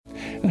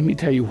Let me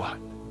tell you what.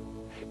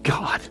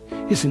 God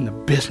is in the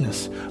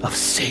business of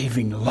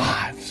saving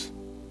lives,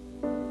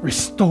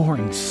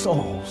 restoring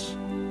souls.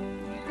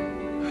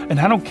 And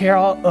I don't care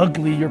how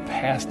ugly your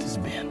past has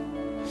been.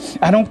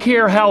 I don't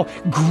care how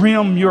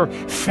grim your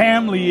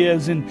family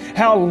is and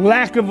how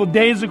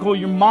lackadaisical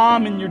your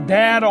mom and your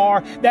dad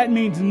are. That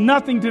means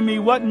nothing to me.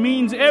 What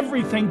means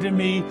everything to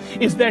me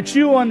is that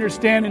you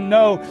understand and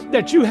know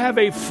that you have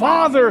a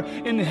Father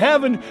in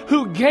heaven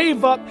who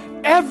gave up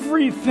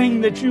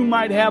everything that you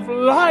might have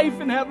life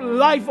and have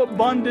life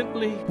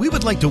abundantly. We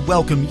would like to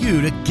welcome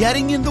you to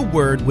Getting in the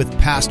Word with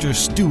Pastor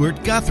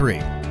Stuart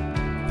Guthrie.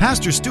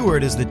 Pastor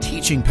Stuart is the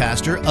teaching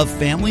pastor of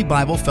Family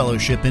Bible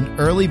Fellowship in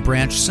Early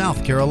Branch,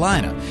 South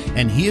Carolina,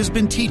 and he has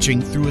been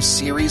teaching through a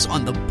series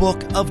on the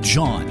book of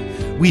John.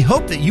 We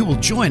hope that you will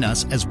join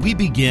us as we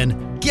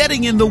begin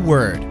Getting in the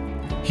Word.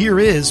 Here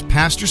is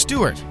Pastor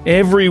Stuart.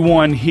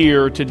 Everyone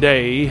here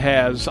today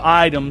has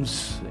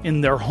items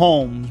in their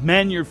homes,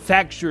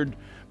 manufactured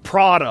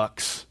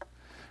products,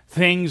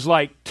 things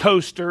like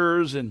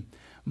toasters and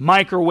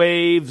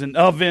microwaves and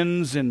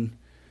ovens and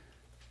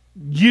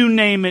you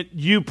name it,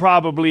 you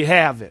probably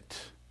have it.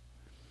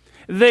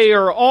 They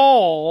are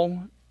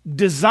all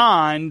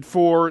designed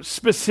for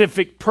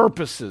specific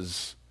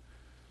purposes.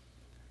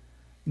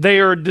 They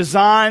are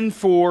designed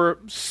for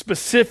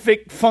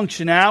specific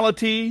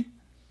functionality.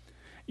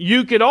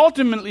 You could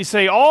ultimately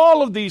say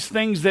all of these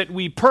things that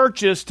we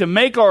purchase to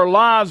make our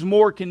lives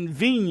more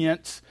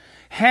convenient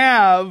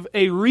have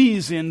a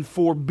reason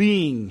for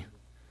being.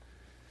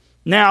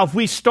 Now, if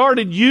we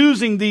started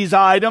using these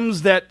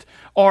items that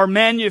are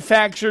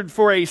manufactured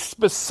for a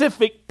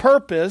specific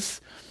purpose,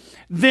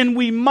 then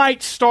we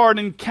might start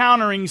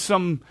encountering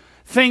some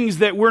things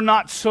that we're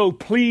not so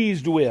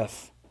pleased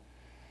with.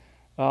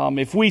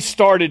 If we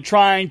started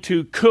trying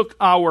to cook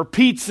our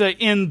pizza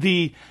in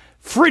the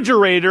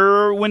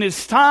refrigerator when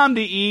it's time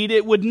to eat,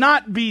 it would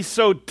not be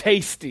so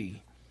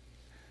tasty.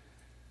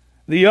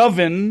 The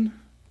oven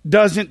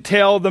doesn't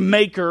tell the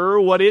maker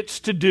what it's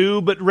to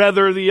do, but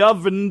rather the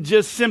oven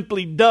just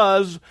simply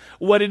does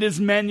what it is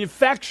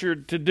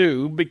manufactured to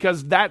do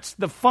because that's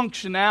the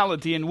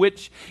functionality in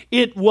which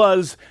it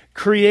was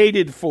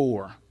created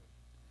for.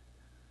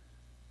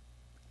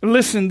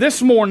 Listen,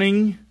 this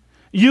morning,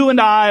 you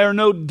and I are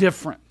no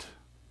different.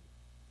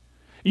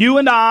 You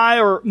and I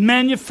are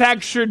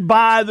manufactured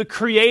by the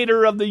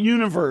Creator of the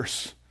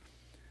universe.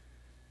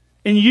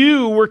 And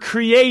you were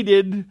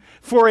created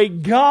for a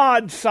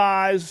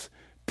God-sized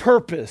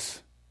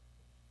purpose.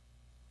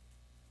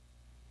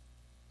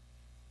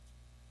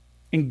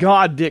 And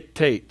God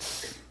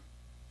dictates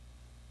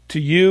to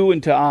you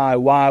and to I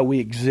why we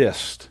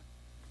exist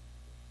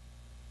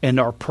and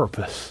our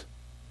purpose.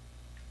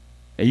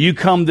 And you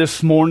come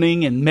this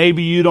morning and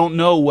maybe you don't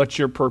know what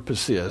your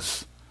purpose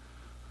is.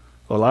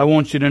 Well, I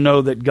want you to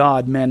know that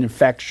God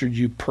manufactured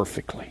you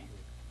perfectly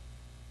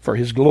for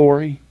His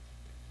glory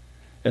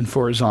and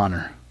for His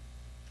honor.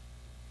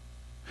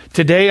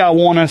 Today I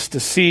want us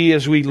to see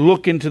as we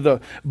look into the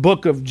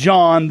book of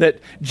John that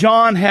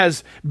John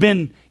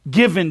the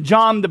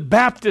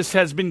Baptist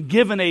has been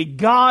given a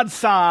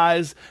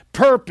God-sized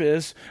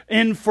purpose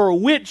and for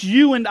which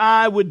you and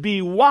I would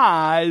be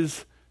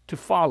wise to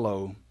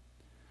follow.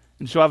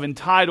 And so I've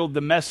entitled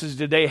the message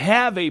today,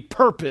 Have a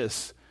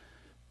Purpose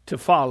to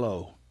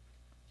Follow.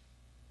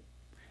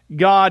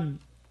 God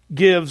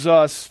gives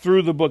us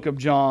through the book of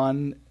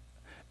John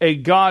a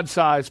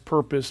God-sized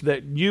purpose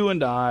that you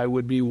and I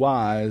would be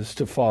wise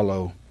to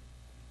follow.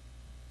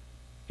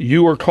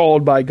 You are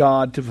called by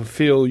God to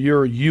fulfill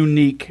your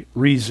unique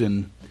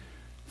reason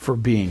for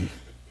being.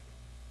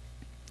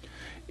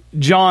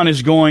 John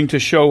is going to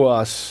show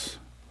us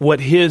what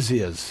his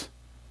is,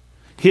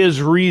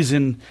 his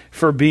reason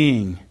for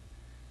being.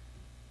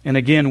 And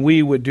again,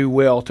 we would do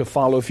well to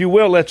follow. If you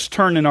will, let's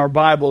turn in our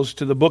Bibles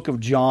to the book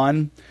of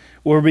John.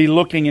 We'll be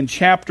looking in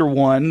chapter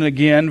 1,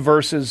 again,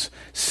 verses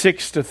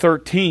 6 to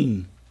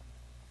 13.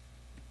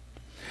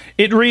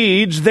 It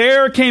reads,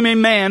 There came a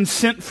man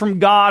sent from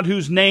God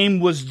whose name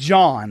was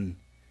John.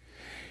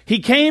 He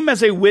came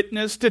as a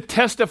witness to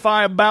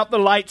testify about the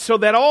light so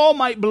that all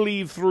might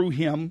believe through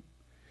him.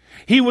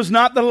 He was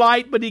not the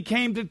light, but he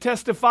came to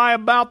testify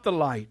about the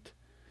light.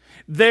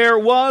 There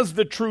was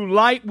the true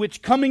light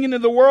which coming into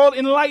the world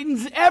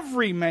enlightens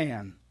every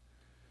man.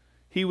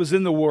 He was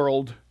in the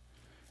world.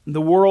 The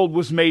world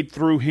was made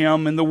through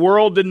him, and the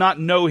world did not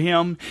know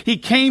him. He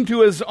came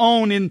to his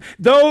own, and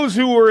those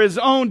who were his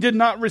own did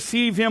not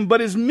receive him. But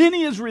as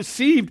many as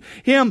received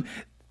him,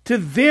 to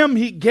them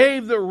he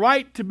gave the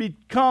right to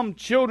become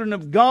children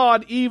of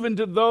God, even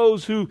to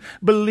those who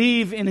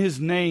believe in his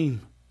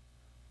name,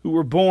 who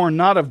were born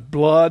not of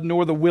blood,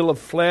 nor the will of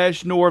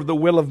flesh, nor of the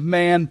will of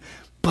man,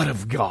 but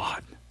of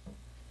God.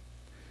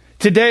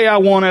 Today I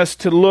want us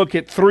to look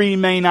at three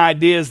main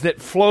ideas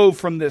that flow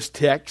from this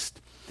text.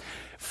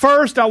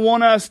 First, I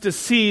want us to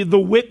see the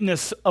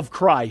witness of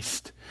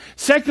Christ.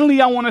 Secondly,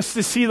 I want us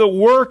to see the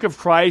work of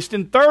Christ.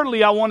 And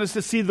thirdly, I want us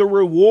to see the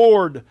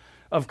reward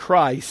of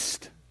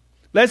Christ.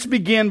 Let's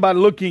begin by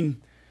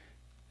looking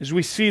as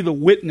we see the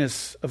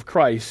witness of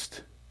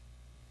Christ.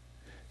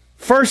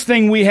 first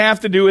thing we have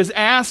to do is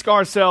ask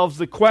ourselves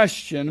the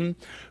question,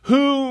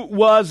 who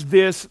was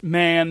this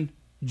man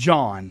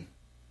John?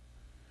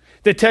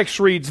 The text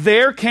reads,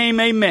 there came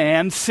a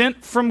man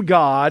sent from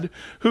God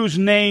whose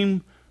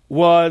name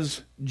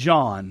was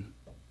John.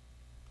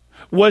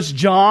 Was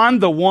John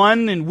the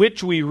one in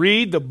which we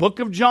read the book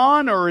of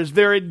John, or is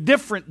there a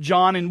different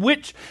John in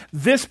which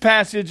this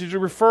passage is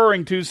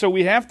referring to? So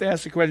we have to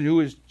ask the question, who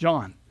is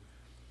John?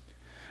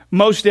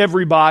 Most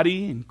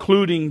everybody,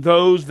 including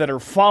those that are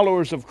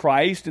followers of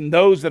Christ and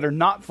those that are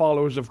not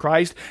followers of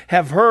Christ,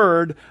 have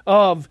heard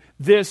of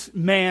this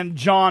man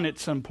John at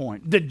some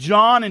point. The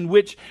John in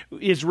which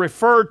is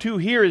referred to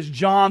here is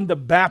John the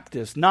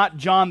Baptist, not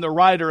John the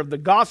writer of the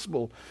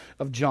Gospel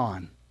of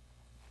John.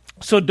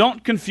 So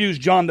don't confuse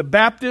John the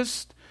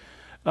Baptist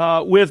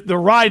with the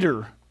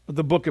writer of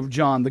the book of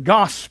John, the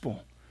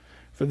Gospel.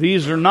 For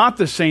these are not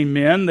the same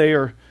men.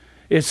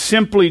 It's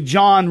simply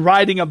John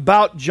writing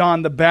about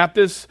John the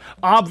Baptist,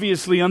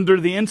 obviously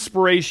under the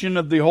inspiration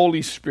of the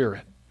Holy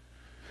Spirit.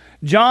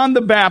 John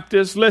the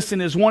Baptist, listen,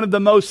 is one of the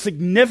most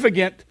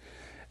significant,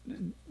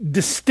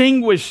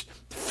 distinguished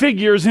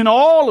figures in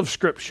all of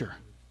Scripture.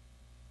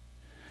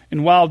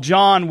 And while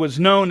John was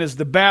known as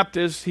the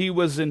Baptist, he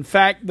was in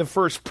fact the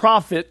first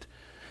prophet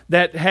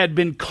that had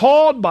been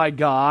called by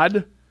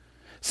God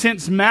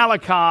since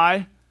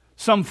Malachi,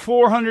 some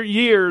 400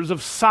 years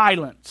of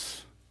silence.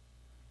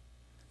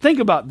 Think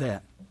about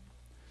that.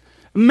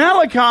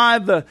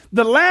 Malachi,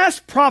 the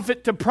last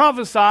prophet to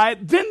prophesy,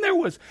 then there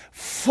was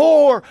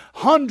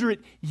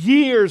 400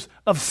 years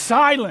of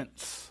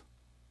silence.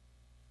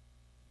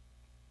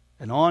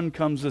 And on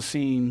comes the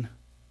scene,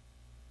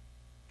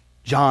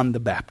 John the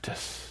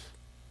Baptist,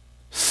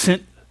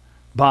 sent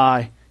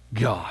by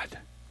God.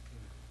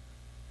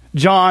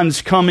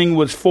 John's coming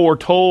was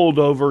foretold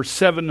over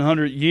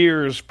 700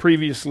 years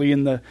previously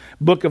in the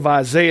book of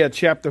Isaiah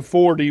chapter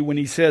 40 when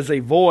he says, a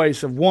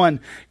voice of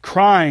one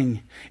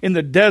crying in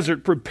the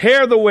desert,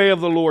 prepare the way of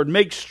the Lord,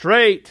 make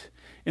straight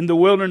in the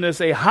wilderness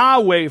a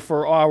highway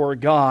for our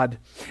God.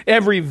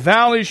 Every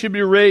valley should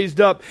be raised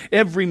up,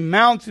 every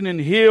mountain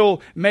and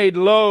hill made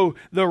low.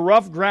 The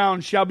rough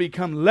ground shall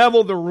become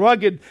level, the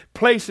rugged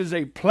places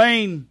a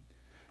plain,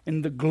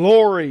 and the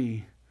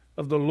glory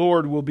of the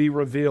Lord will be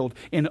revealed,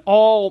 and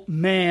all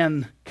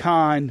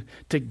mankind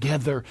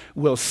together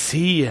will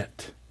see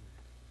it.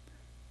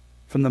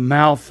 From the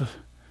mouth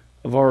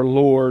of our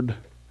Lord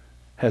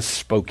has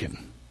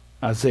spoken.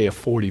 Isaiah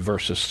 40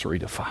 verses 3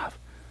 to 5.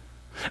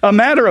 A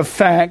matter of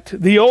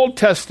fact, the Old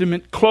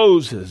Testament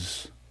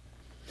closes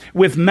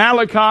with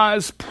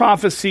Malachi's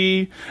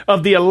prophecy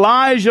of the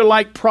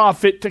Elijah-like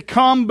prophet to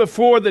come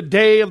before the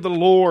day of the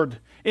Lord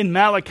in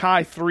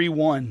Malachi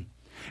 3:1.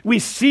 We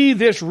see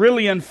this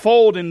really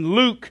unfold in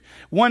Luke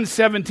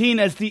 1:17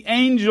 as the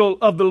angel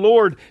of the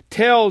Lord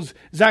tells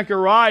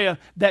Zechariah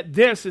that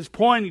this is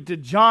pointing to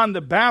John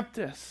the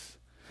Baptist.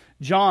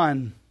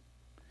 John,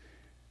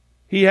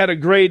 he had a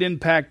great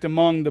impact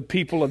among the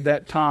people of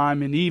that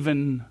time and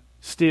even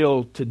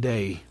still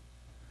today.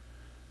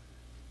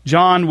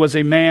 John was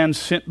a man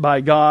sent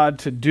by God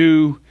to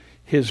do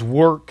his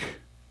work,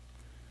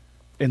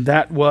 and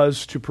that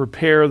was to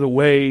prepare the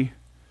way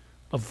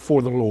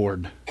for the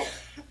Lord.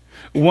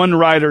 One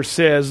writer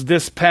says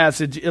this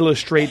passage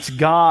illustrates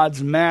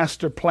God's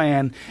master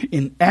plan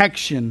in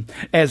action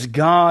as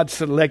God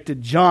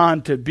selected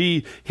John to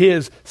be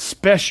his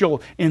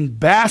special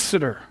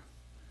ambassador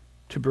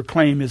to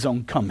proclaim his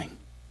own coming.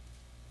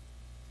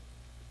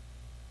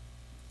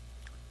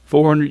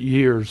 400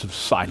 years of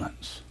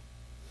silence,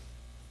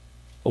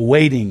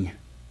 awaiting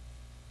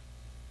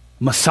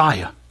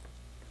Messiah.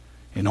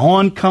 And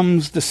on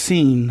comes the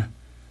scene,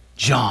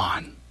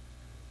 John,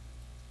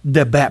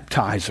 the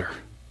baptizer.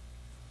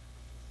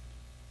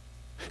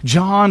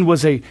 John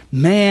was a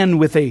man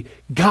with a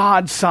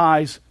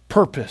God-sized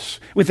purpose,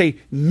 with a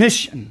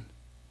mission.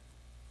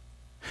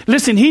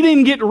 Listen, he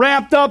didn't get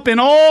wrapped up in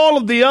all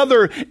of the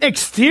other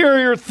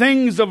exterior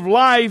things of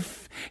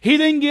life. He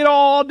didn't get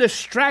all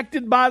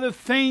distracted by the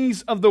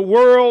things of the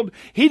world.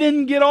 He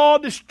didn't get all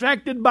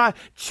distracted by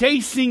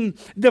chasing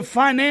the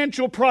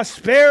financial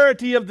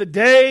prosperity of the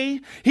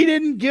day. He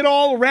didn't get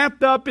all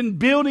wrapped up in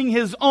building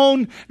his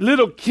own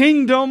little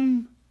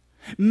kingdom,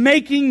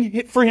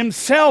 making for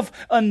himself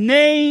a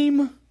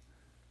name.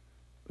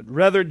 But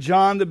rather,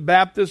 John the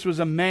Baptist was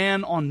a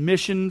man on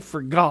mission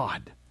for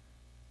God.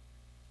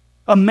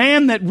 A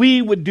man that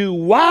we would do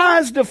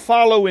wise to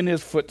follow in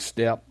his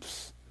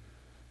footsteps.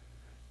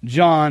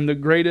 John, the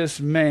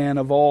greatest man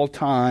of all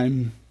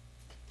time.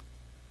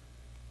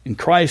 And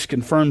Christ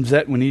confirms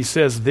that when he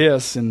says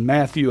this in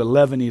Matthew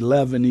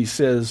 11:11. He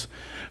says,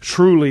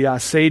 truly I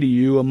say to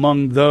you,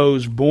 among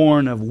those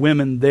born of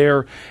women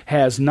there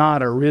has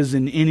not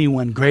arisen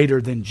anyone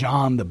greater than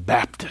John the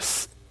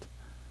Baptist.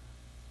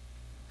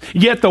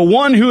 Yet the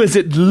one who is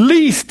at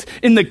least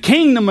in the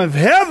kingdom of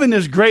heaven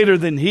is greater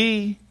than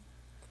he.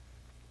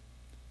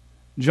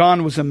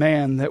 John was a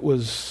man that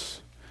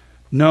was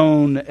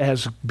known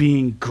as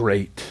being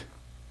great.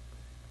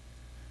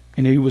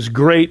 And he was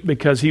great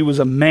because he was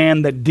a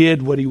man that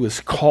did what he was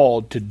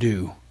called to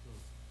do.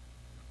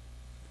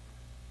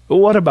 But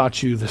what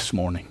about you this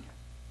morning?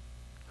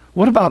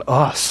 What about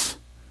us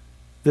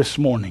this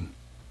morning?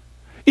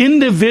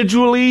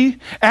 Individually,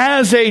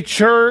 as a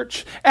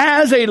church,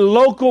 as a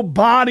local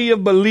body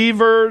of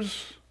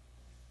believers,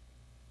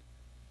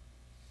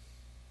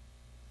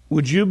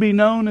 would you be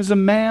known as a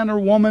man or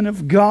woman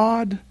of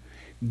God,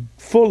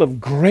 full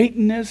of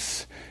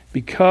greatness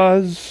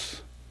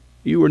because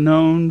you were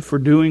known for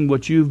doing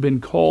what you've been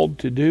called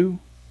to do?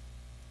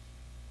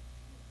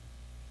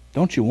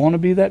 Don't you want to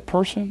be that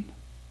person?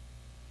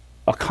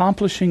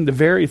 Accomplishing the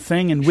very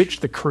thing in which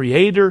the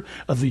Creator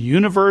of the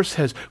universe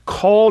has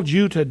called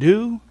you to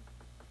do?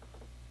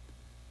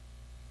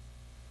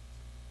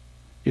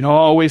 You know, I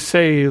always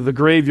say the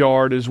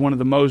graveyard is one of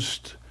the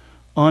most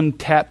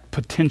untapped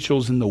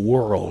potentials in the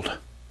world.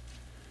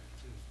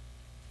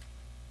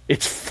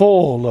 It's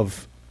full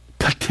of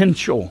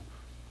potential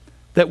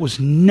that was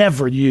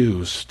never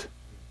used.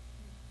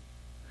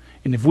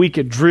 And if we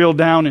could drill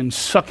down and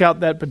suck out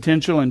that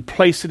potential and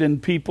place it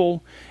in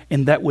people,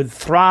 and that would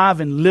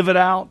thrive and live it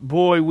out,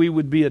 boy, we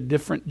would be a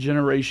different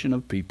generation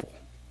of people.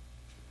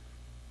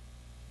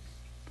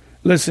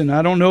 Listen,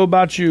 I don't know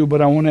about you, but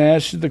I want to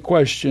ask you the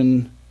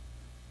question,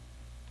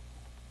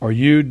 are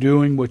you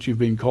doing what you've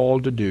been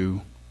called to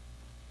do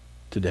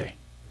today?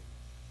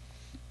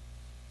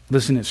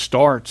 Listen, it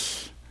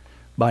starts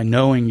by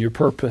knowing your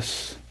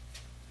purpose,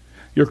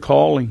 your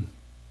calling,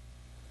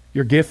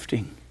 your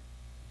gifting.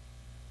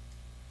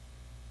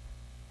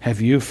 Have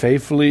you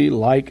faithfully,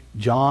 like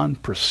John,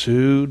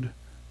 pursued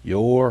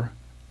your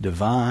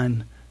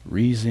divine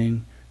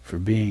reason for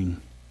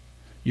being,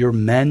 your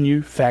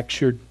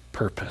manufactured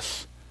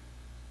purpose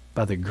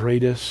by the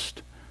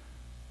greatest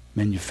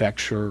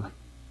manufacturer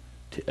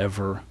to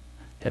ever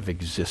have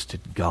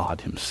existed,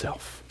 God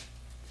Himself?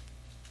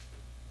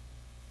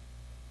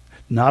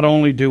 Not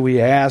only do we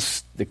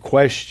ask the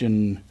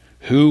question,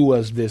 who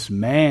was this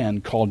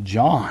man called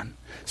John,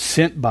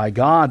 sent by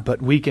God,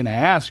 but we can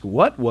ask,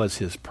 what was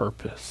his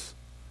purpose?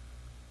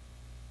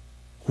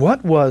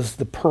 What was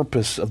the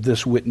purpose of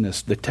this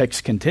witness? The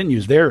text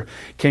continues, there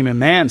came a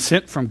man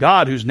sent from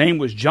God whose name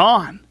was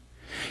John.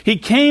 He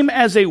came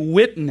as a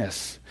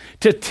witness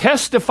to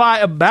testify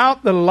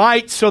about the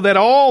light so that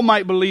all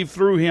might believe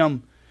through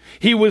him.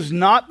 He was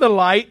not the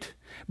light,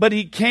 but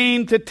he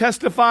came to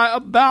testify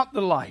about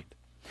the light.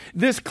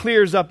 This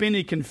clears up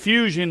any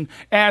confusion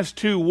as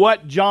to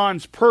what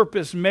John's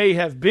purpose may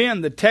have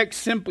been. The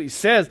text simply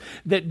says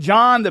that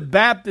John the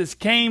Baptist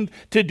came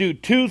to do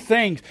two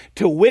things,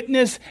 to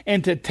witness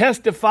and to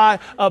testify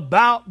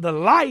about the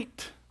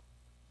light.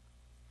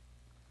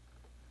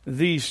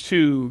 These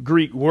two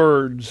Greek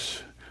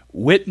words,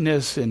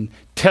 witness and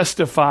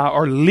testify,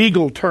 are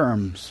legal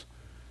terms.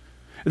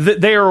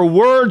 They are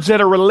words that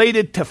are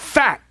related to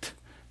fact,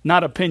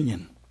 not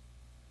opinion.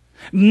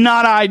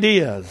 Not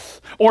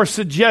ideas or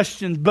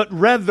suggestions, but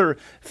rather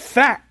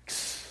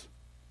facts.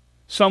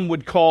 Some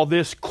would call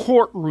this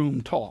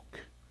courtroom talk.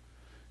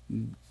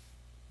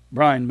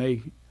 Brian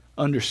may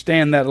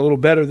understand that a little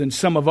better than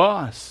some of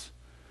us.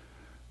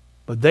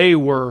 But they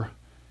were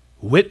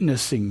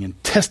witnessing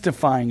and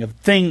testifying of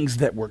things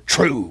that were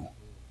true.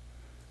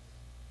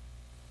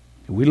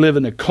 We live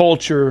in a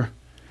culture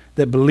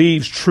that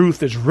believes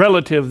truth is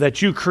relative,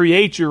 that you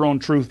create your own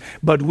truth.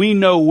 But we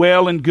know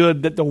well and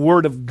good that the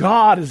Word of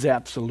God is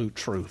absolute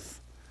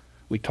truth.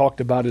 We talked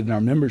about it in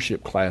our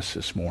membership class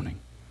this morning.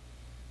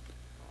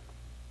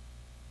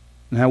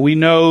 Now we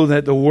know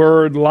that the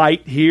word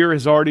light here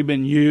has already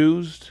been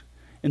used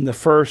in the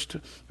first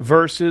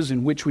verses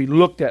in which we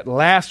looked at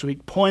last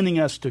week,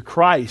 pointing us to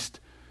Christ,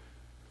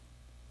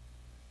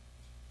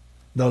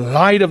 the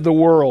light of the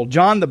world.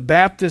 John the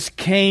Baptist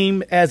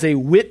came as a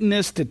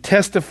witness to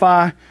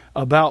testify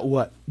about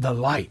what? The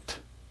light.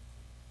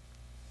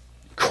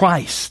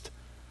 Christ.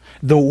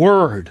 The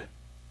Word.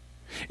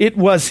 It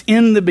was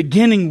in the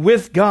beginning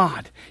with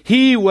God.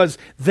 He was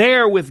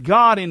there with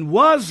God and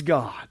was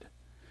God.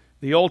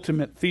 The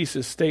ultimate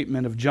thesis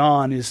statement of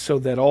John is so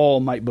that all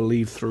might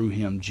believe through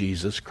Him,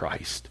 Jesus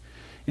Christ.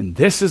 And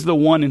this is the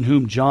one in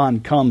whom John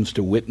comes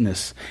to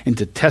witness and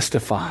to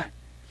testify.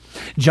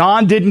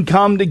 John didn't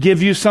come to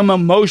give you some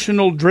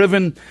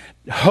emotional-driven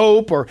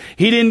hope, or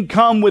he didn't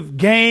come with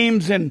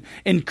games and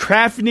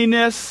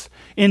craftiness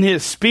in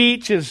his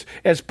speech.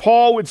 As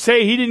Paul would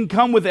say, he didn't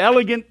come with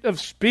elegant of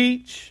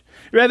speech.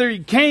 Rather, he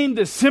came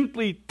to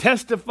simply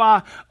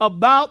testify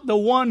about the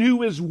one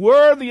who is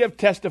worthy of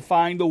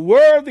testifying, the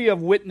worthy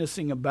of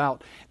witnessing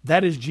about.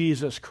 That is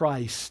Jesus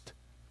Christ,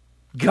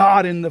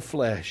 God in the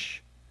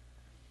flesh.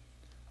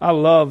 I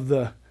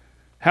love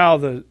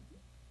how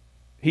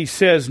he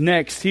says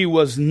next, He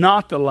was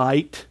not the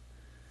light,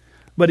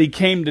 but He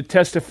came to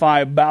testify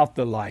about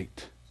the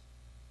light.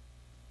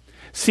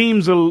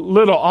 Seems a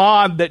little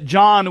odd that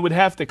John would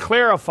have to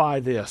clarify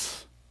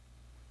this.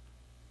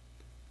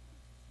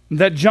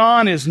 That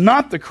John is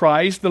not the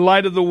Christ, the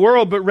light of the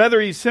world, but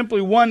rather he's simply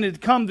one that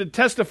come to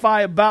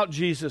testify about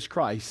Jesus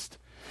Christ.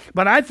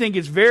 But I think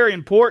it's very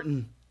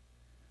important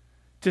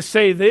to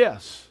say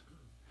this.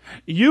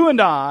 You and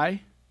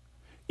I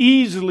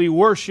easily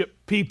worship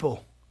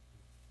people.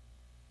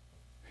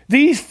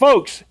 These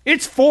folks,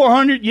 it's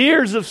 400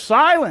 years of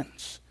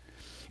silence.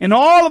 And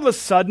all of a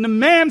sudden, a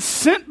man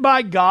sent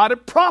by God, a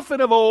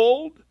prophet of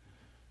old,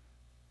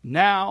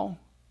 now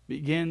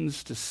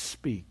begins to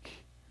speak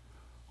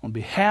on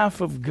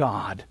behalf of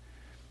God.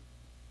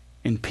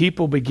 And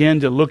people begin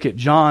to look at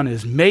John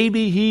as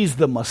maybe he's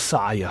the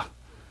Messiah.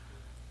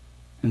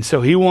 And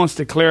so he wants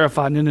to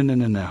clarify,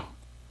 no.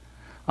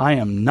 I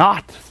am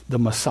not the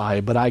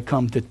Messiah, but I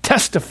come to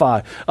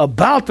testify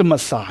about the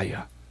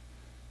Messiah.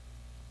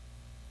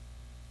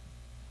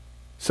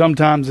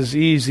 Sometimes it's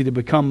easy to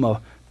become a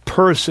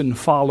person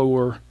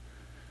follower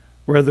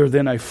rather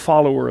than a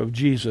follower of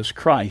Jesus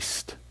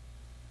Christ.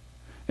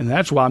 And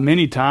that's why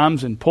many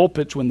times in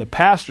pulpits, when the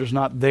pastor's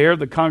not there,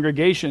 the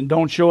congregation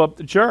don't show up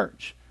to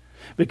church.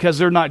 Because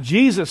they're not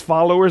Jesus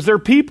followers, they're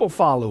people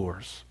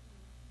followers.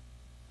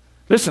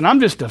 Listen, I'm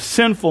just a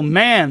sinful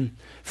man,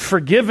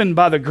 forgiven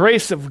by the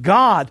grace of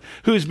God,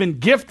 who's been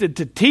gifted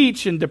to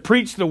teach and to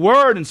preach the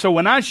Word. And so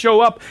when I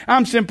show up,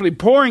 I'm simply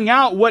pouring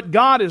out what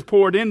God has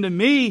poured into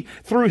me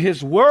through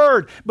His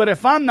Word. But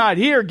if I'm not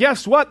here,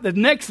 guess what? The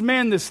next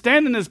man that's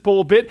standing in this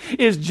pulpit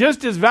is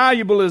just as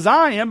valuable as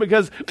I am,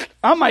 because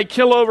I might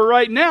kill over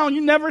right now and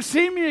you never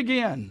see me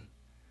again.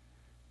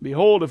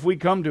 Behold, if we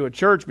come to a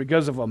church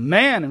because of a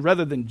man and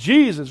rather than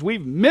Jesus,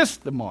 we've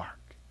missed the mark.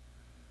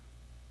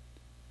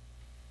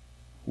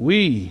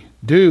 We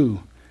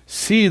do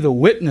see the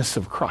witness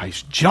of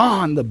Christ,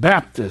 John the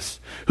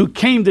Baptist, who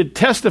came to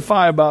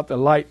testify about the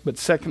light, but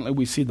secondly,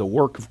 we see the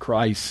work of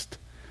Christ.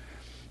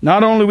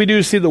 Not only we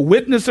do see the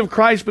witness of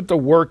Christ, but the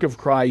work of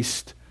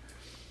Christ.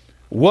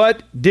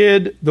 What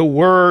did the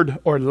word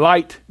or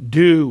light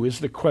do is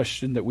the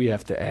question that we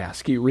have to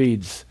ask. He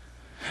reads,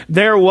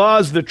 there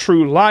was the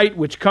true light,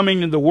 which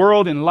coming into the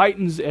world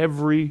enlightens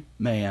every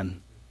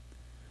man.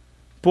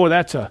 Boy,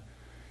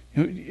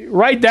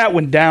 write that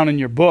one down in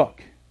your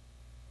book.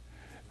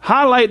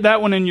 Highlight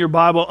that one in your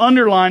Bible.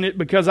 Underline it,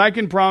 because I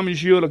can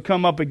promise you it'll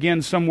come up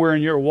again somewhere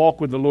in your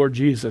walk with the Lord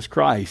Jesus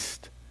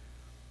Christ.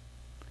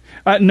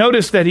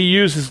 Notice that he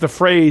uses the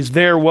phrase,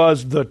 there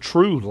was the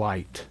true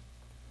light.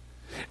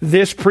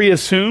 This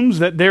preassumes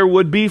that there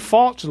would be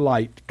false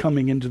light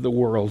coming into the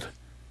world.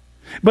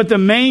 But the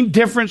main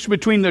difference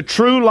between the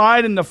true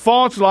light and the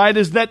false light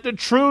is that the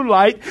true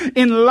light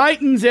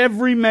enlightens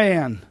every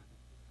man,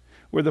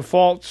 where the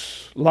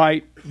false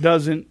light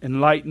doesn't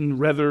enlighten,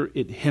 rather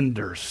it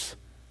hinders.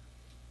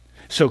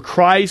 So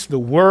Christ, the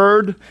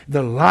Word,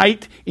 the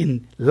light,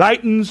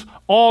 enlightens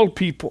all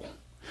people.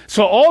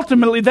 So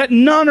ultimately, that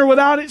none are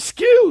without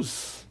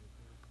excuse.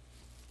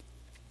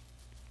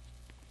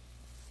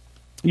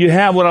 You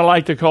have what I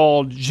like to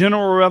call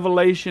general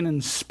revelation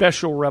and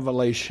special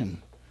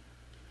revelation.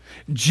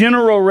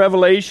 General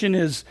revelation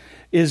is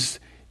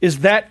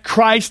that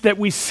Christ that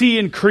we see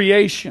in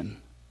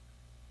creation.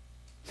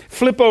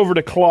 Flip over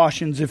to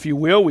Colossians, if you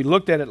will. We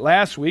looked at it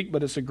last week,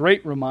 but it's a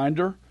great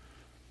reminder.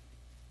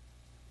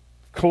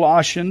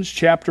 Colossians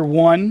chapter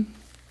 1.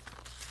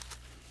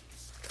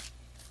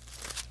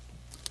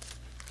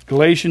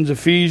 Galatians,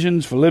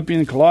 Ephesians,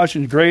 Philippians,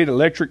 Colossians, great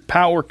electric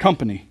power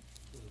company.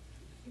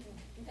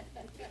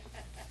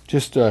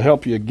 Just to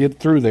help you get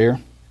through there.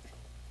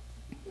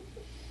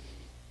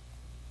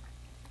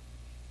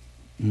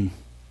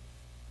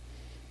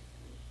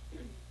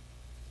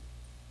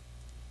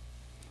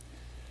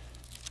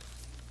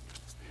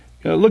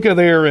 Look at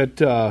there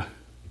at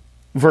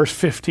verse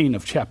 15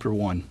 of chapter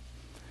 1.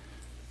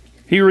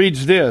 He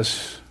reads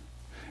this.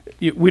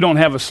 We don't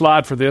have a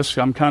slide for this.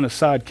 I'm kind of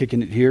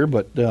sidekicking it here,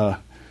 but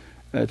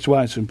that's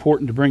why it's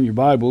important to bring your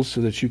Bibles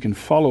so that you can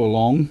follow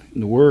along in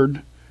the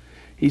Word.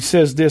 He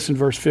says this in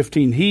verse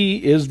 15,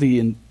 he is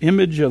the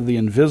image of the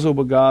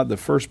invisible God, the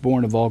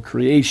firstborn of all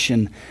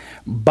creation.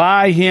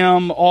 By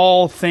him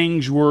all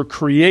things were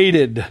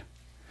created,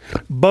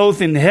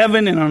 both in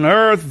heaven and on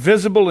earth,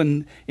 visible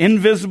and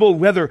invisible,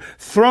 whether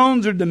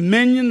thrones or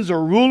dominions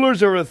or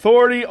rulers or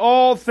authority,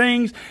 all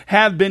things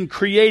have been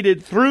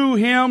created through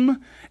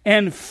him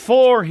and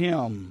for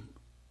him.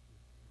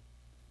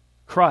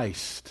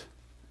 Christ,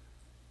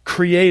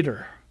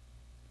 Creator.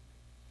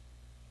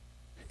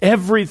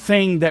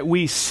 Everything that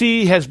we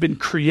see has been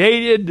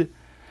created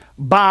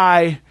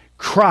by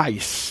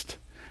Christ,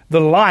 the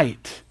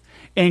light.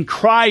 And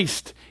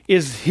Christ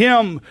is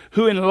Him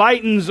who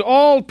enlightens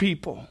all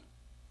people.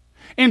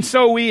 And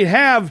so we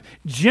have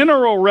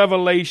general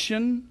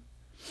revelation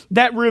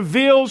that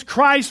reveals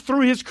Christ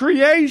through His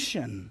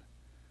creation.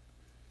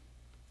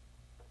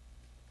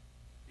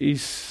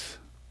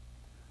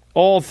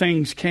 All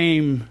things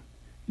came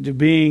into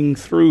being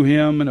through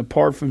Him, and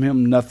apart from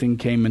Him, nothing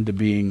came into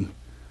being.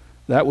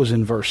 That was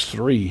in verse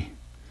 3.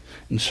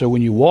 And so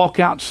when you walk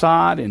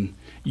outside and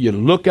you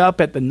look up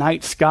at the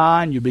night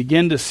sky and you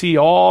begin to see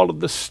all of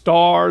the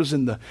stars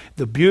and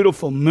the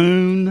beautiful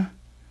moon,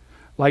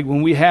 like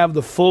when we have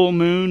the full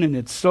moon and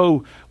it's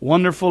so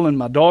wonderful, and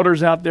my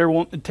daughter's out there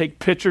wanting to take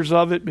pictures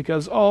of it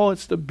because,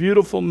 it's the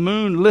beautiful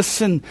moon.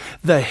 Listen,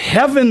 the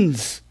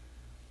heavens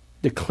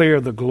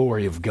declare the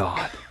glory of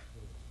God.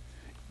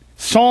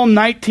 Psalm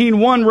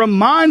 19:1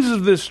 reminds us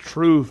of this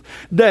truth.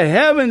 The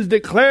heavens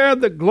declare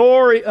the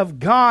glory of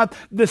God.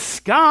 The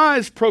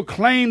skies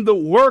proclaim the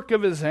work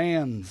of His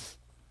hands.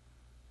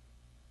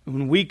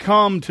 When we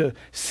come to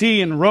see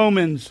in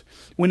Romans,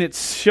 when it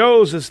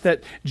shows us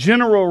that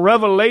general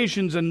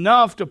revelation is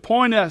enough to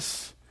point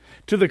us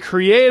to the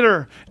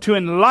Creator, to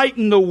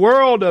enlighten the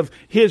world of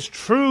His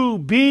true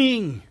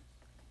being.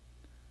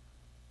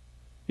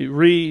 It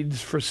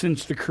reads, for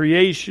since the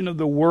creation of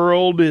the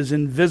world, His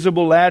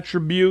invisible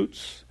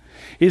attributes,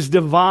 His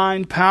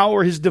divine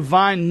power, His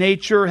divine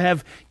nature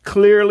have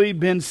clearly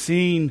been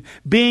seen,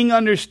 being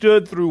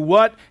understood through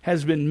what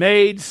has been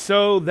made,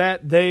 so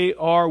that they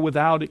are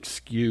without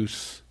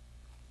excuse.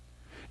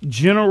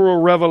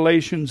 General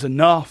revelation's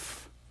enough.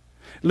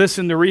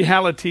 Listen, the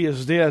reality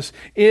is this.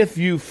 If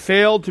you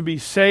fail to be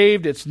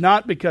saved, it's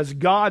not because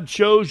God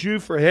chose you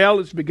for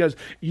hell. It's because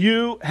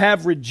you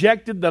have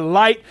rejected the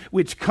light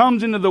which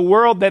comes into the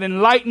world that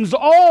enlightens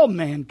all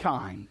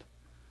mankind.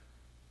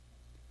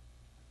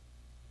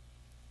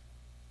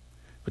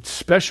 But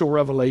special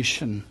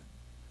revelation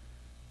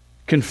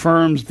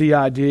confirms the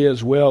idea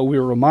as well. We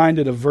are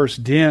reminded of verse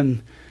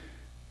 10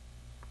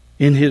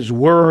 in His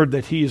Word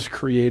that He is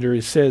Creator.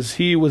 It says,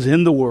 He was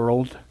in the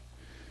world,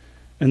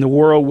 and the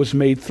world was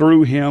made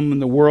through Him, and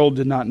the world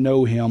did not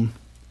know Him.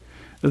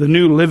 The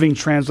New Living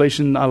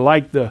Translation, I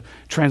like the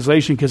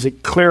translation because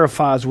it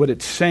clarifies what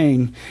it's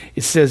saying.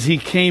 It says He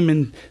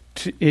came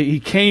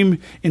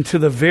into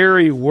the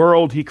very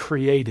world He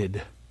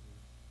created,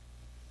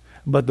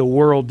 but the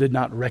world did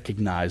not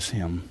recognize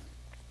Him.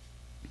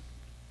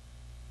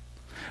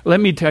 Let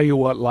me tell you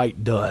what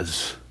light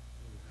does.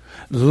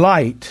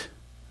 Light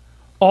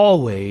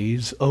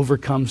always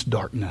overcomes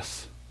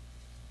darkness.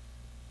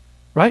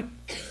 Right?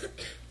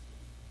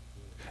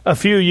 A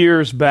few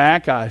years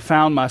back, I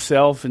found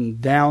myself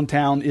in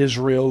downtown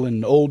Israel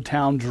in Old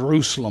Town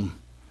Jerusalem.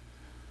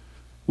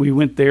 We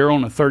went there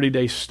on a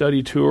 30-day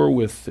study tour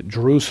with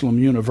Jerusalem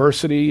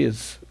University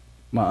as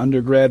my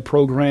undergrad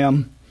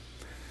program.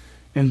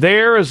 And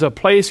there is a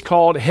place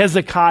called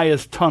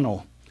Hezekiah's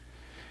Tunnel.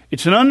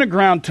 It's an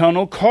underground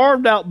tunnel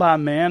carved out by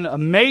man,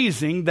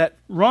 amazing, that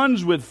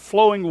runs with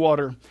flowing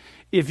water.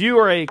 If you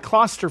are a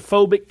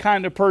claustrophobic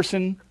kind of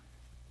person,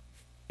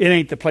 it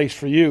ain't the place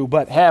for you.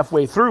 But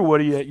halfway through,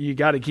 you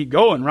got to keep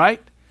going,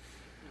 right?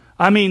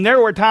 I mean, there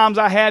were times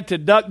I had to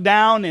duck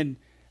down and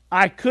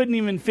I couldn't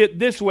even fit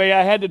this way.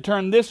 I had to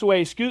turn this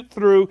way, scoot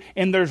through,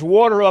 and there's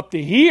water up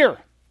to here.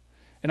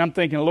 And I'm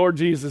thinking, Lord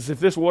Jesus,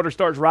 if this water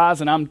starts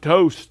rising, I'm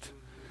toast.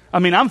 I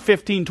mean, I'm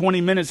 15,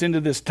 20 minutes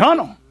into this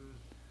tunnel.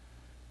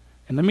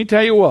 And let me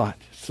tell you what,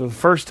 it's the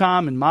first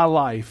time in my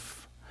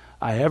life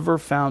I ever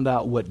found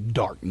out what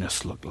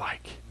darkness looked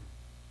like.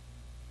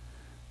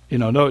 You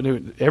know,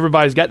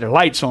 everybody's got their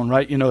lights on,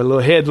 right? You know, little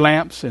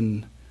headlamps.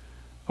 And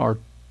our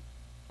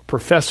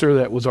professor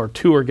that was our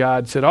tour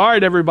guide said, all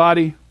right,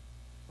 everybody,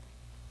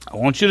 I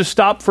want you to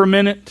stop for a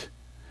minute.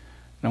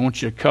 And I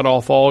want you to cut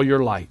off all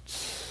your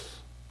lights.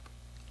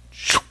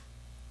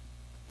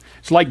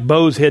 It's like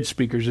Bose head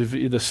speakers. If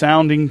the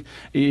sounding,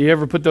 you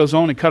ever put those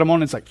on and cut them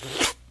on, it's like,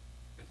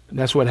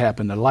 that's what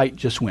happened. The light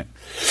just went.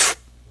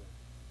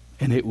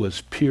 And it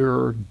was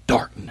pure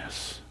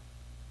darkness.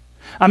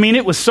 I mean,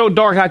 it was so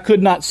dark I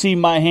could not see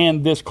my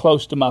hand this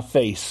close to my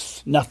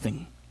face.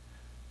 Nothing.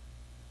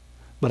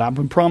 But I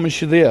can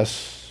promise you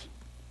this.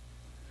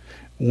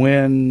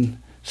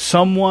 When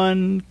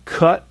someone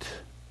cut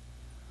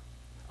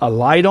a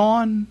light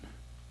on,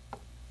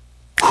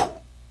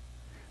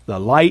 the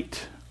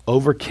light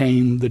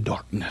overcame the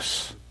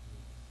darkness.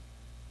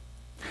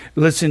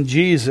 Listen,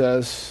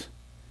 Jesus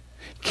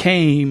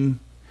came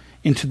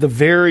into the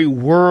very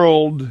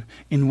world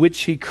in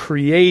which He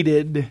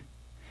created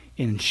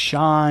and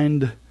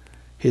shined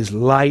His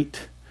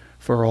light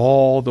for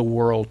all the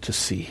world to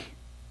see.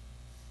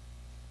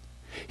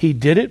 He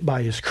did it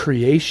by His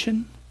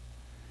creation.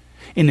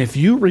 And if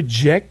you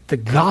reject the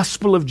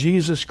gospel of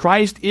Jesus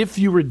Christ, if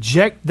you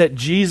reject that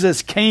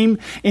Jesus came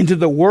into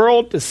the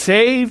world to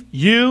save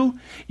you,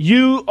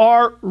 you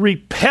are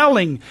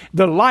repelling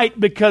the light,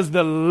 because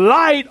the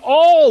light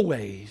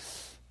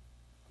always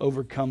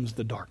overcomes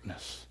the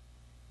darkness.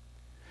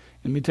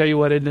 Let me tell you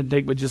what, it didn't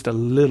take but just a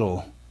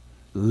little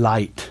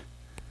light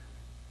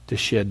to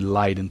shed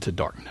light into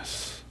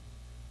darkness.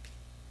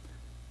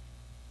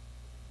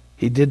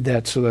 He did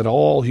that so that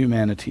all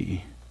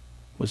humanity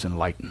was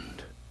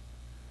enlightened.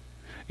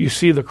 You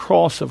see, the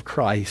cross of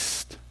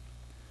Christ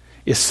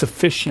is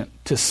sufficient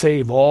to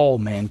save all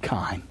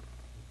mankind.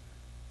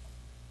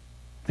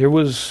 There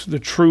was the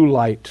true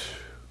light,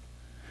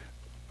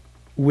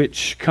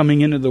 which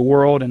coming into the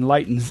world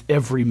enlightens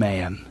every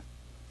man.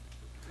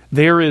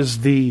 There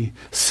is the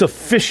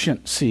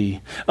sufficiency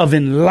of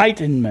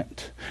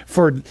enlightenment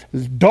for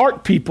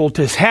dark people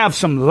to have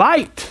some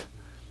light.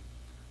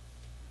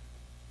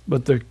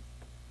 But the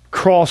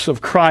cross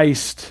of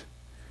Christ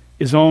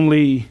is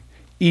only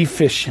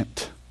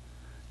efficient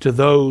to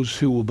those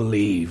who will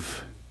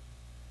believe.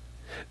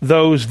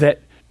 Those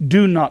that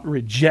do not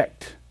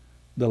reject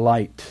the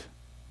light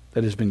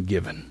that has been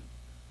given.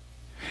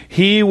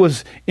 He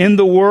was in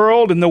the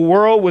world, and the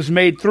world was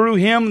made through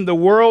him, and the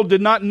world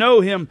did not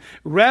know him.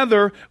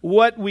 Rather,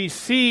 what we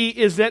see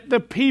is that the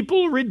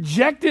people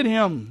rejected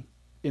him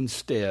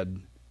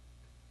instead.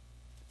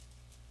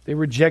 They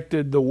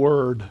rejected the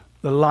Word,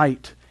 the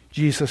light,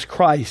 Jesus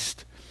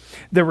Christ.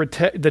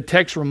 The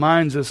text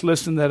reminds us,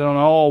 listen, that on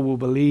all will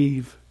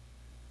believe.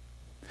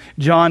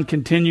 John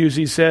continues,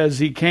 he says,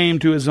 he came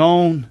to his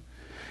own,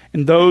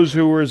 and those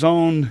who were his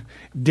own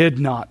did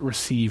not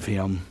receive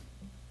him.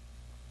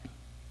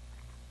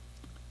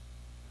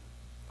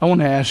 I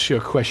want to ask you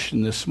a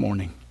question this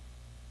morning.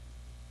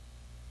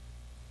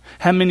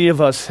 How many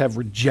of us have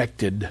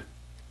rejected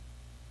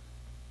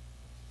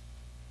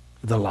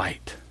the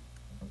light?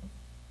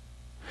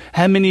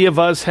 How many of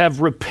us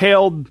have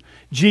repelled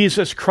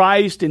Jesus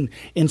Christ and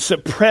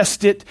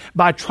suppressed it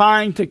by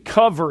trying to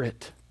cover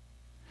it,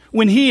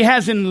 when He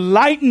has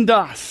enlightened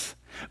us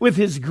with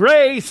His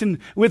grace and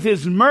with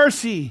His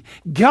mercy?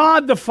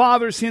 God the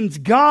Father sends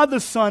God the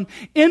Son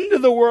into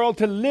the world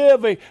to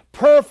live a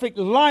perfect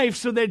life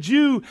so that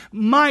you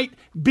might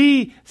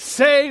be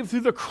saved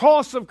through the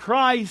cross of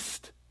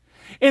Christ.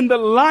 And the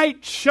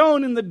light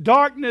shone in the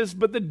darkness,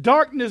 but the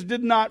darkness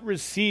did not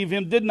receive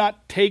Him, did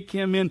not take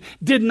Him in,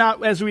 did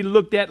not, as we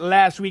looked at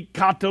last week,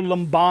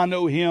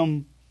 katolambano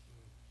Him.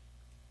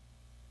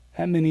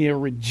 How many are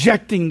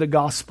rejecting the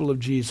gospel of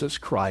Jesus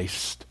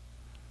Christ?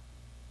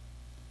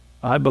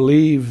 I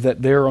believe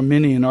that there are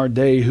many in our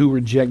day who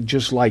reject,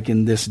 just like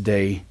in this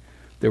day,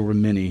 there were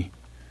many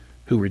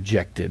who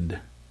rejected.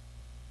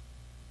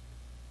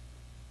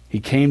 He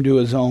came to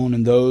His own,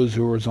 and those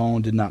who were His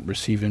own did not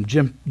receive Him.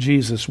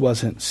 Jesus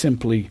wasn't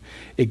simply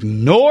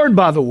ignored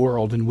by the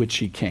world in which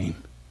He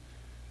came.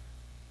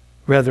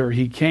 Rather,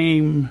 He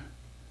came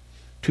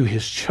to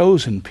His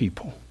chosen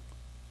people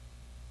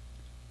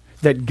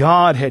that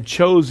God had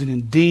chosen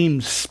and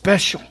deemed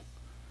special.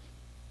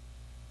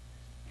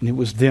 And it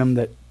was them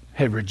that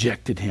had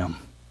rejected Him.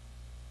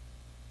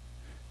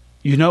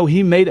 You know,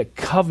 He made a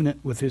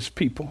covenant with His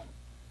people.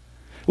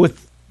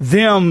 With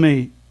them,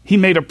 He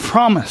made a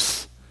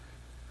promise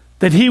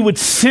that He would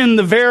send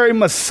the very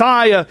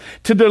Messiah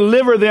to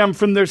deliver them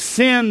from their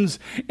sins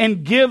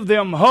and give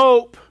them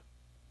hope.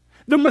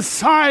 The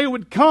Messiah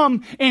would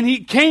come, and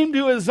He came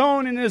to His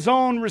own, and His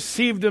own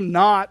received Him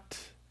not.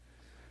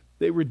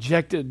 They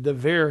rejected the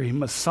very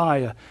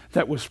Messiah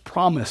that was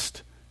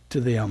promised to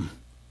them.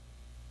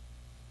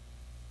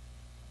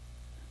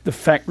 The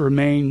fact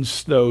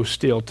remains, though,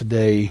 still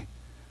today,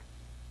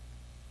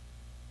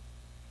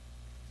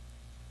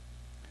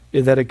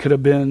 that it could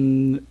have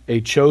been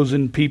a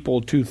chosen people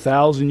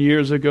 2,000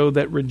 years ago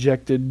that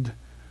rejected,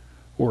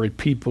 or a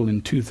people in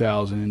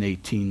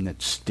 2018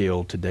 that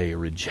still today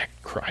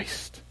reject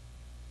Christ.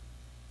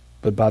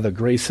 But by the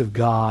grace of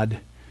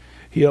God,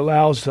 He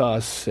allows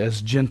us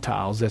as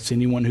Gentiles, that's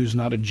anyone who's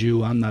not a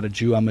Jew, I'm not a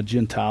Jew, I'm a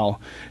Gentile,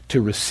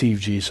 to receive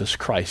Jesus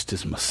Christ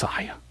as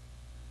Messiah.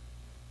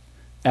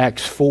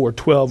 Acts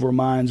 4:12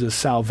 reminds us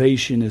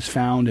salvation is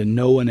found in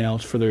no one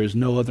else, for there is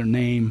no other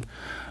name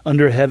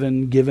under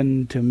heaven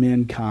given to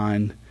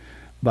mankind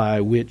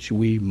by which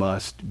we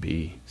must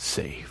be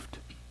saved.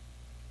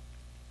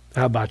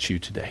 How about you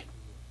today?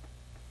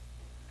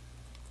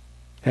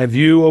 Have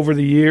you over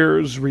the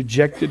years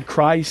rejected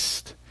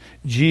Christ?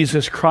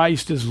 Jesus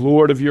Christ is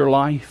Lord of your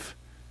life?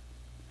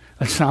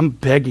 Listen, I'm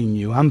begging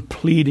you, I'm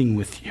pleading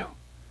with you.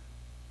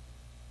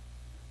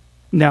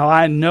 Now,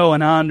 I know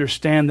and I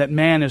understand that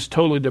man is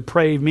totally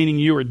depraved, meaning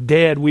you are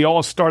dead. We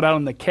all start out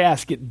in the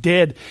casket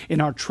dead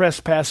in our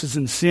trespasses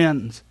and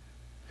sins.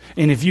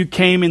 And if you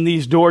came in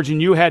these doors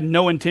and you had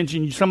no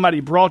intention,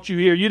 somebody brought you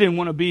here, you didn't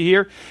want to be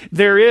here,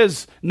 there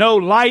is no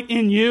light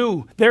in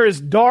you. There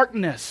is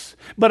darkness.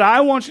 But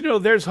I want you to know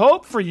there's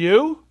hope for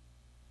you,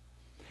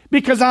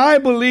 because I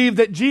believe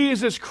that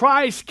Jesus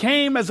Christ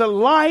came as a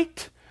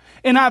light.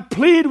 And I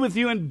plead with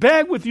you and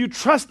beg with you,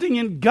 trusting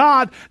in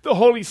God, the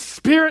Holy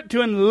Spirit,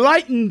 to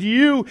enlighten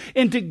you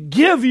and to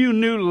give you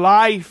new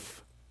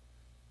life.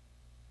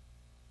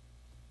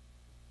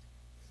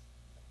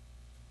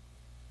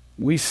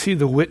 We see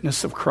the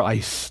witness of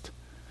Christ.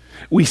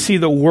 We see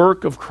the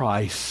work of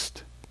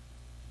Christ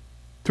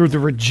through the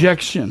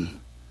rejection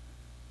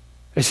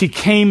as He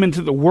came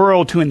into the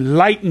world to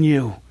enlighten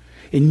you.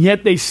 And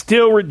yet they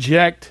still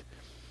reject.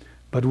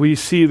 But we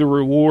see the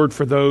reward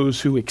for those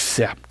who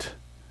accept.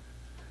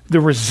 The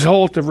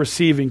result of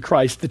receiving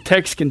Christ. The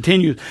text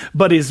continues,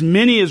 but as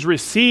many as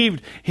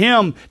received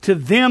Him, to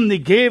them He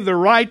gave the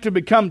right to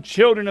become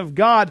children of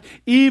God,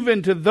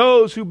 even to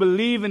those who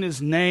believe in His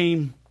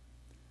name.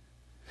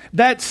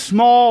 That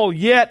small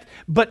yet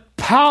but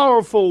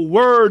powerful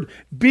word,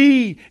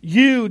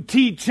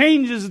 B-U-T,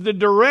 changes the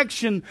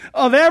direction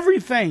of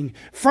everything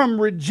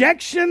from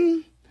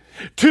rejection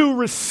to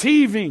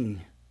receiving.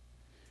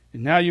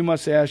 And now you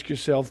must ask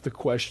yourself the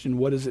question,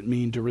 what does it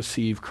mean to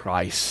receive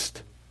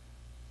Christ?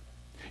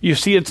 You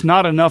see, it's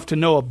not enough to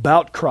know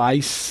about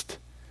Christ.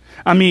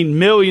 I mean,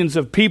 millions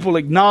of people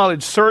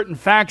acknowledge certain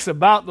facts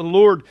about the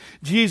Lord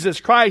Jesus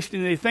Christ,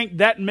 and they think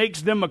that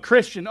makes them a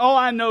Christian. Oh,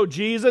 I know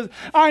Jesus.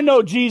 I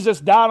know Jesus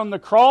died on the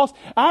cross.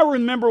 I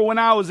remember when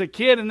I was a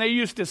kid and they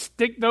used to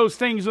stick those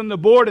things on the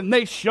board and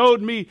they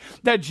showed me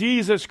that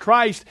Jesus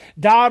Christ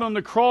died on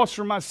the cross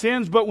for my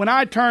sins. But when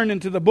I turn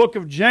into the book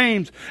of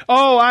James,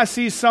 oh, I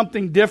see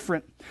something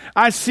different.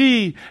 I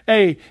see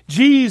a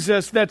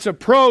Jesus that's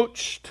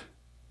approached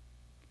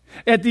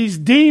at these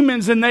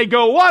demons and they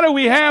go, what do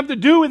we have to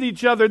do with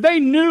each other? They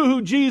knew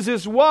who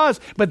Jesus was,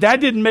 but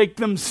that didn't make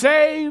them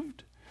saved.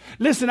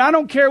 Listen, I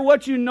don't care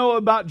what you know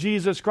about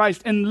Jesus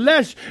Christ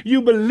unless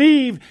you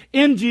believe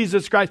in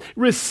Jesus Christ.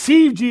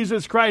 Receive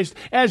Jesus Christ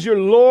as your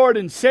Lord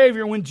and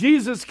Savior. When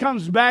Jesus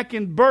comes back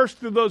and bursts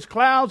through those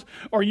clouds,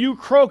 or you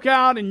croak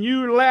out and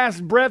your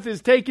last breath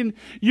is taken,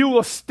 you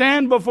will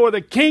stand before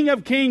the King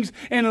of Kings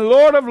and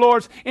Lord of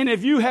Lords. And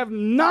if you have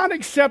not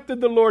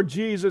accepted the Lord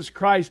Jesus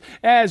Christ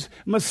as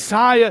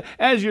Messiah,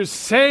 as your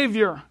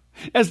Savior,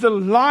 as the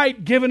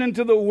light given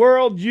into the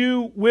world,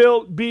 you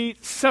will be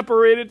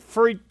separated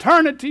for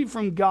eternity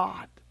from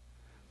God.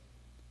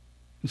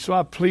 And so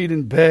I plead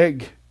and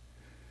beg,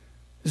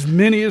 as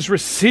many as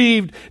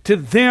received, to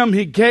them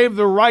He gave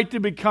the right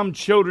to become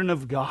children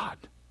of God.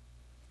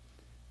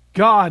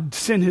 God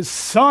sent His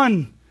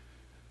Son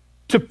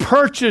to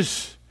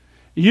purchase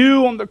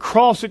you on the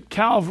cross at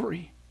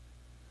Calvary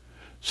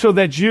so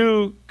that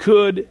you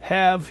could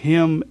have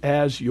Him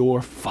as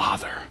your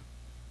Father.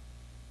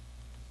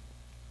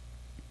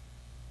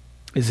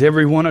 Is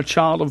everyone a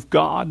child of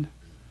God?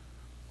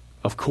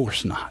 Of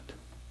course not.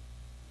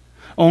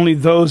 Only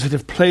those that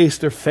have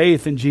placed their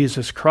faith in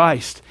Jesus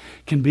Christ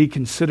can be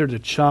considered a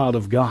child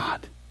of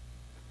God.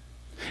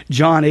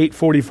 John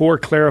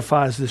 8:44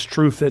 clarifies this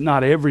truth that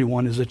not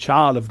everyone is a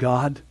child of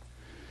God.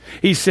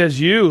 He says,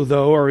 you,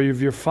 though, are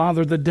of your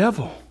father the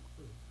devil.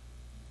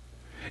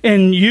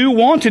 And you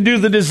want to do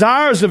the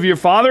desires of your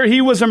father.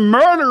 He was a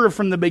murderer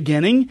from the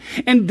beginning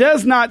and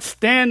does not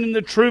stand in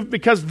the truth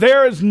because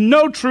there is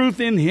no truth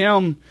in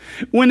him.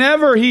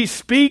 Whenever he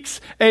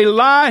speaks a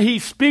lie, he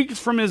speaks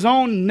from his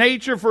own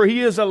nature, for he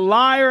is a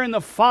liar and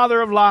the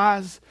father of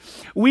lies.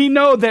 We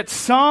know that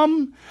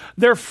some,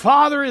 their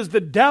father is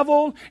the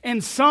devil,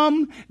 and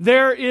some,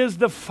 there is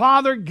the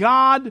Father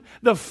God,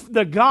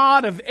 the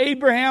God of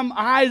Abraham,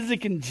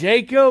 Isaac, and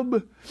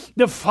Jacob.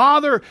 The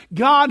Father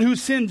God who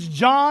sends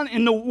John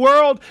in the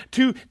world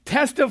to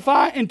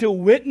testify and to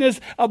witness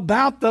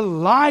about the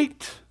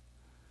light.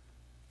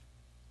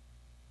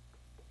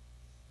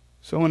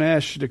 So I want to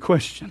ask you the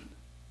question,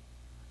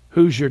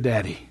 who's your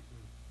daddy?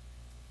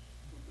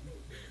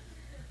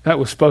 That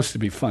was supposed to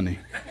be funny.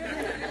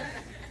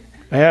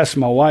 I asked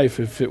my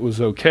wife if it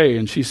was okay,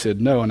 and she said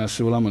no, and I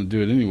said, well, I'm going to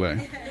do it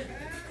anyway.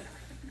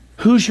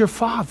 Who's your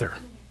father?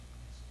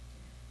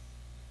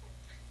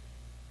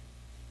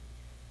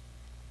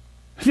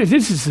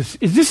 This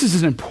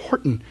is an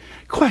important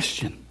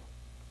question.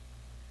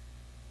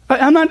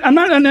 I'm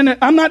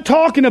not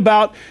talking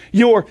about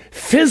your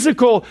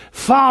physical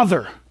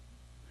father.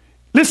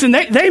 Listen,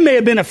 they may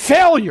have been a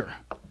failure.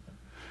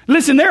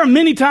 Listen, there are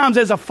many times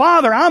as a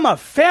father, I'm a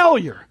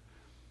failure.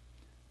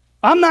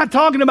 I'm not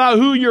talking about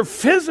who your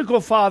physical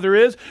father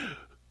is.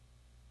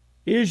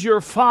 Is your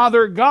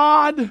father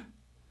God?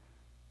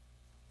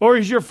 Or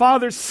is your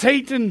father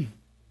Satan?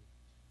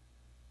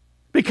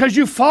 Because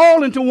you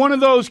fall into one of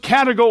those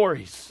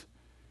categories.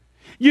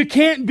 You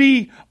can't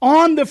be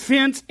on the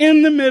fence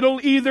in the middle.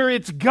 Either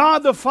it's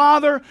God the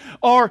Father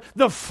or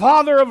the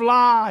father of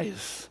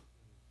lies.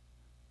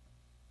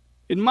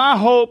 And my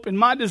hope and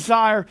my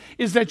desire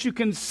is that you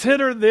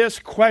consider this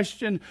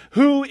question,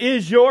 who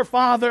is your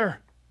father?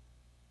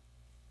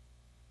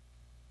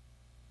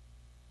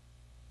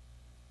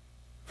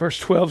 Verse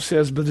 12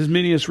 says, but as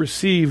many as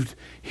received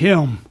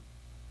him,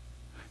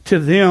 to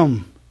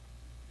them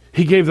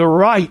he gave the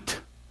right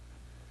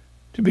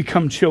to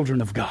become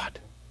children of God,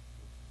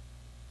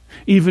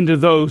 even to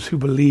those who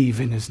believe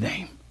in his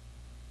name.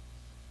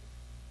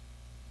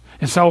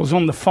 And so I was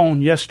on the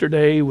phone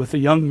yesterday with a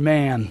young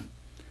man.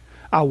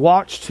 I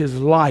watched his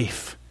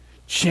life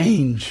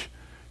change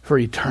for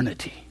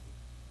eternity.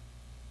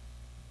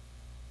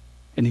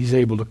 And he's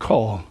able to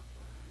call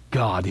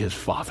God his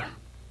Father.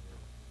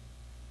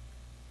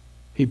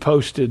 He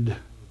posted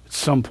at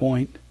some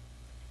point,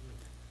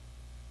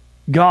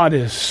 God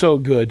is so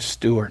good,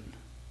 Stuart.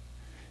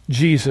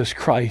 Jesus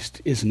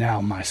Christ is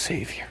now my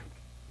Savior.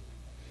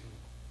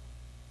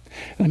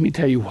 Let me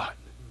tell you what.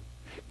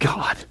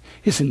 God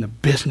is in the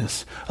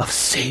business of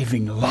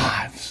saving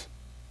lives,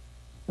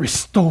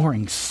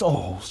 restoring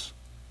souls.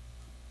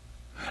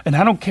 And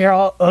I don't care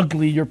how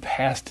ugly your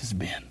past has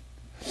been.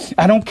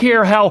 I don't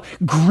care how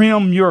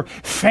grim your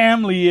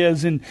family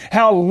is and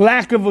how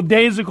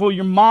lackadaisical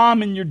your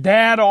mom and your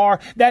dad are.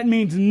 That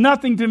means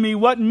nothing to me.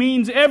 What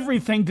means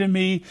everything to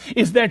me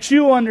is that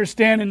you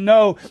understand and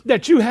know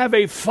that you have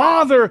a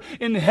Father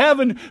in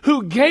heaven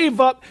who gave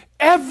up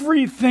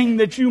everything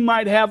that you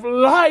might have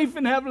life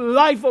and have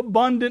life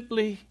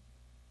abundantly.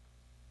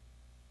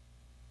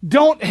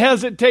 Don't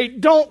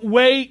hesitate. Don't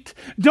wait.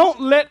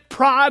 Don't let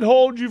pride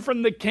hold you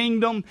from the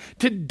kingdom.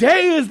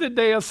 Today is the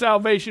day of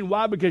salvation.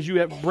 Why? Because you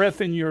have breath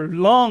in your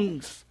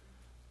lungs.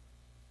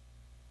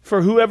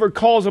 For whoever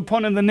calls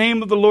upon in the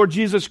name of the Lord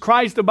Jesus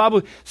Christ, the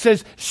Bible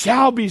says,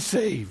 shall be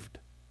saved.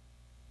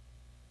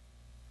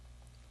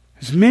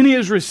 As many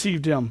as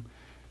received him,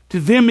 to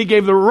them he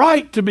gave the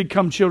right to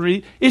become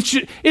children.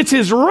 It's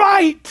his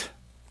right.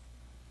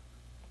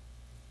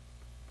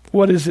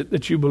 What is it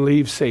that you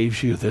believe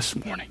saves you this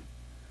morning?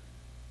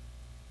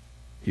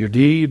 Your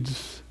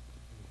deeds,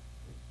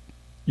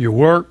 your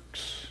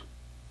works.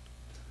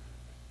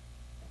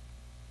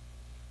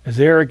 As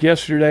Eric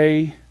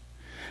yesterday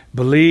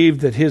believed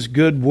that his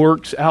good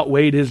works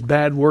outweighed his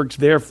bad works,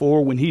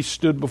 therefore when he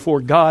stood before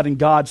God and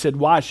God said,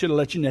 why should I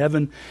let you into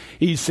heaven?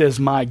 He says,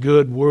 my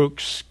good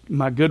works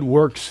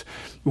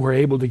were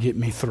able to get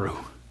me through.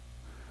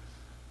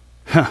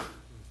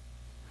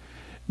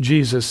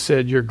 Jesus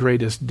said, your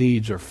greatest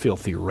deeds are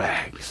filthy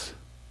rags.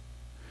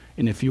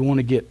 And if you want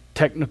to get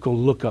technical,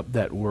 look up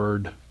that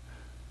word.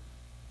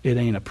 It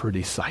ain't a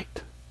pretty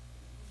sight.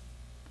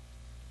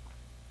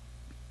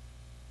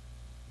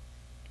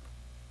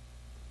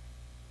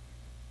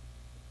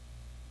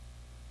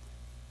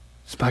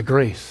 It's by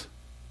grace.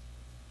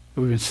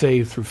 We've been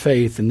saved through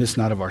faith, and this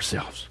not of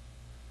ourselves.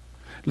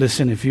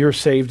 Listen, if you're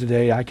saved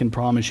today, I can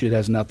promise you it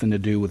has nothing to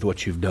do with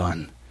what you've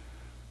done,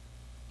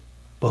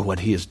 but what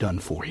he has done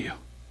for you.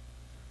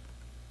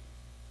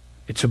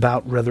 It's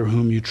about rather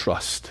whom you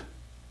trust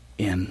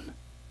in.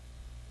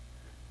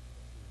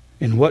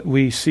 And what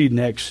we see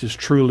next is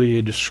truly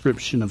a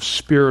description of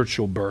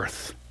spiritual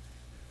birth.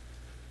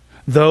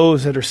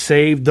 Those that are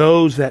saved,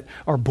 those that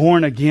are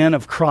born again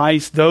of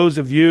Christ, those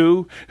of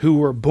you who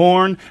were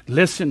born,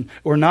 listen,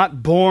 were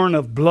not born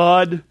of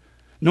blood,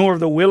 nor of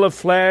the will of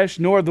flesh,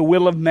 nor of the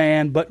will of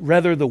man, but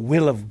rather the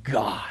will of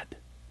God.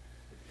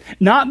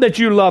 Not that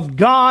you loved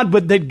God,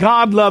 but that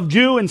God loved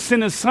you and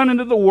sent his Son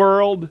into the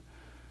world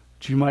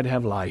that you might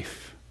have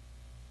life.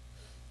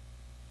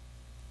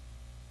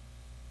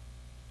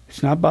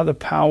 It's not by the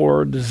power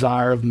or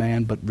desire of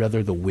man, but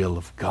rather the will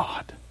of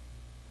God.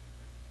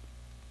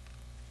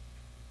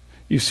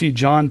 You see,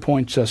 John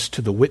points us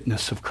to the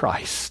witness of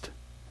Christ.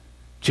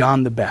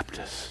 John the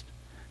Baptist,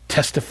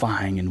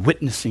 testifying and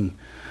witnessing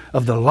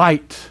of the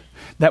light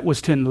that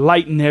was to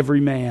enlighten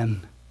every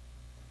man.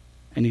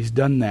 And he's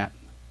done that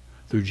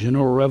through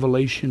general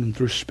revelation and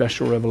through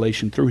special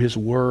revelation, through his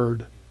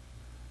word.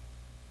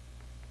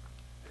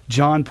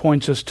 John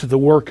points us to the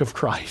work of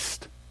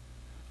Christ,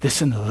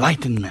 this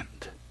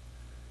enlightenment.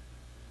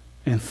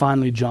 And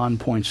finally, John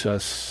points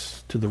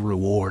us to the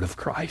reward of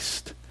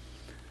Christ.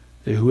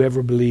 That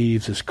whoever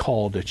believes is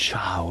called a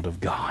child of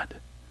God.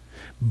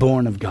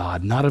 Born of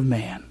God, not of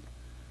man,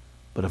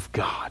 but of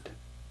God.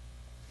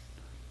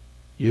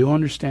 You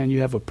understand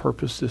you have a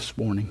purpose this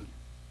morning.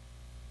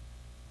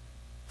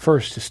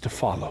 First is to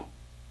follow.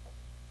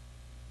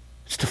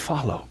 It's to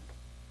follow.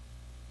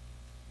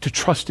 To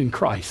trust in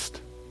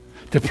Christ.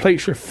 To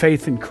place your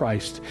faith in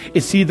Christ.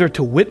 It's either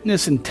to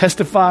witness and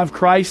testify of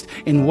Christ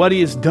in what he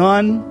has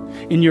done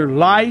in your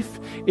life.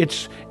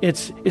 It's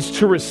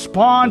to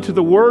respond to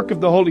the work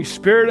of the Holy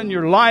Spirit in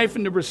your life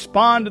and to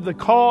respond to the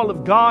call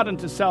of God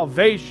unto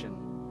salvation.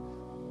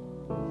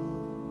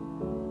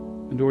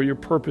 And or your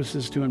purpose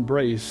is to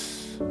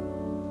embrace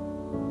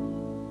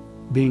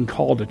being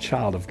called a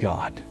child of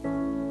God.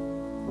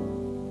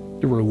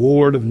 The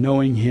reward of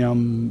knowing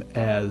him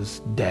as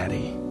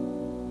Daddy,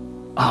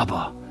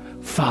 Abba,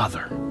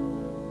 Father,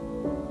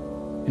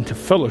 and to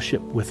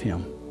fellowship with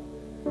him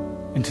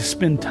and to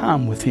spend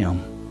time with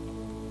him.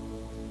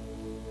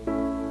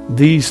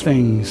 These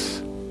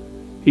things,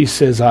 he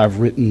says, I've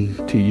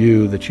written to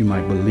you that you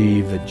might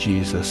believe that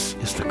Jesus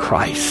is the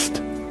Christ,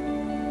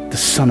 the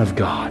Son of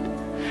God,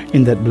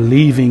 and that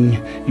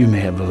believing you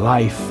may have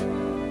life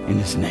in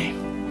his name.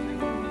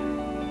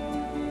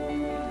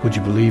 Would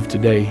you believe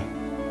today?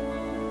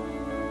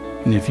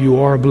 And if you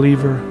are a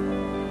believer,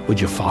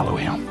 would you follow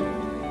him?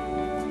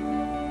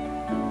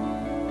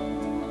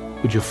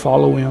 Would you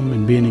follow him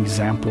and be an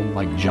example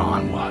like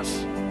John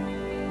was?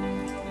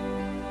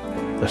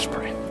 Let's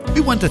pray.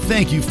 We want to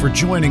thank you for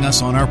joining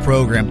us on our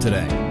program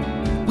today.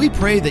 We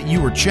pray that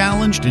you were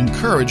challenged,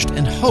 encouraged,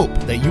 and hope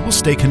that you will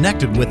stay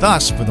connected with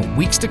us for the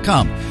weeks to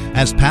come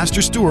as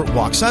Pastor Stuart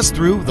walks us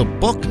through the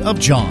book of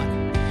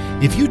John.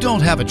 If you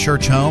don't have a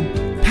church home,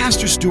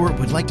 Pastor Stuart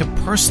would like to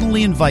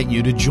personally invite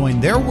you to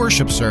join their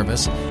worship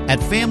service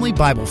at Family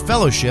Bible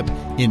Fellowship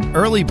in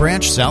Early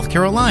Branch, South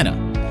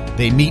Carolina.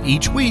 They meet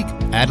each week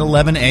at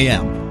 11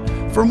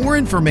 a.m. For more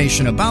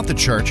information about the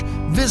church,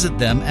 visit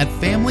them at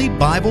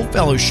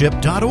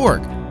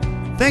FamilyBibleFellowship.org.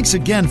 Thanks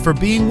again for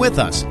being with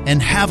us,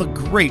 and have a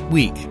great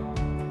week.